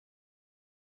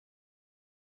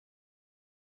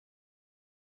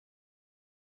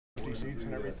empty seats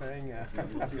and everything.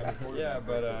 Yeah,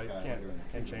 but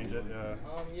can't change it.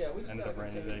 Ended up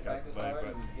rainy day, got to play,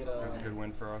 but it was a good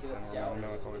win for us, and we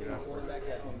know it's all we can ask for.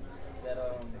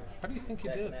 How do you think you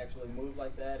did?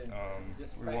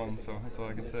 We won, so that's all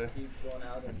I can say.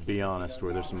 Be honest,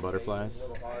 were there some butterflies?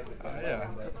 Yeah,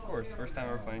 of course. First time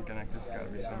ever playing Connect, there's got to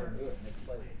be some. Have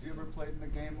you ever played in a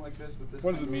game like this with this?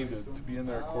 What does it mean to be in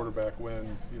there at quarterback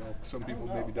when some people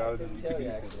maybe doubted that you could be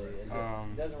a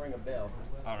quarterback? Doesn't ring a bell.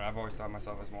 I don't know. I've always thought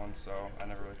myself as one, so I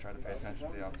never really tried to pay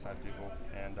attention to the outside people.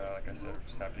 And like I said, we're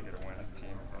just happy to get a win as a team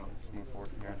and just move forward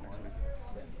from here next week.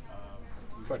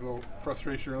 It's like a little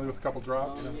frustration early with a couple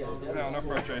drops. No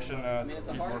frustration.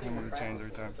 Keep working with the chains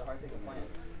every time.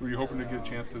 Were you hoping to get a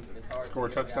chance to score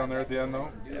a touchdown there at the end,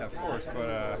 though? Yeah, of course,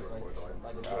 but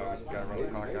we just got to run the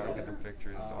clock out and get them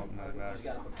victory. That's all that matters.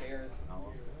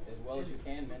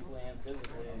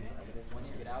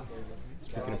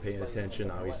 Speaking of paying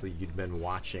attention, obviously you'd been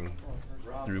watching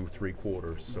through 3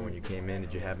 quarters. So when you came in,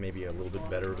 did you have maybe a little bit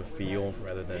better of a feel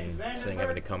rather than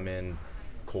having to come in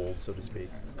cold, so to speak?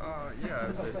 Yeah, I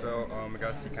would say so. We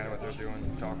got to see kind of what they're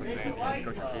doing, talk with Andy,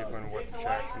 Coach O'Keefe, on what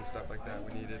checks and stuff like that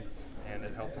we needed, and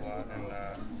it helped a lot, and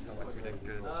felt like we did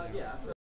good as a team.